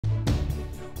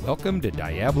Welcome to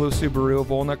Diablo Subaru of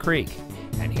Walnut Creek,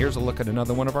 and here's a look at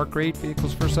another one of our great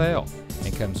vehicles for sale.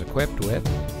 It comes equipped with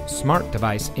smart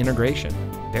device integration,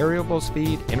 variable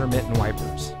speed intermittent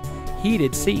wipers,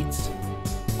 heated seats,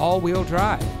 all-wheel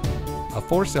drive, a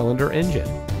 4-cylinder engine,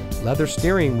 leather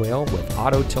steering wheel with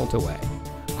auto tilt-away,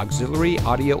 auxiliary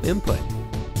audio input,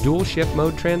 dual shift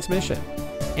mode transmission,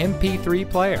 MP3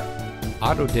 player,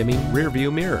 auto-dimming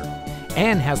rear-view mirror,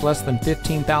 and has less than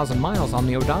 15,000 miles on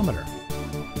the odometer.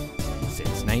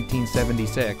 Since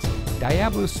 1976,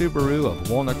 Diablo Subaru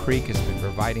of Walnut Creek has been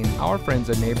providing our friends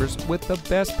and neighbors with the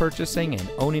best purchasing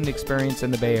and owning experience in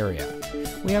the Bay Area.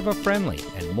 We have a friendly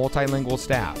and multilingual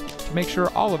staff to make sure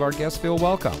all of our guests feel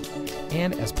welcome.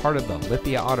 And as part of the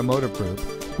Lithia Automotive Group,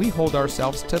 we hold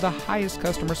ourselves to the highest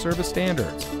customer service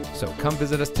standards. So come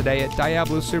visit us today at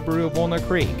Diablo Subaru of Walnut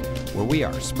Creek, where we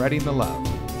are spreading the love.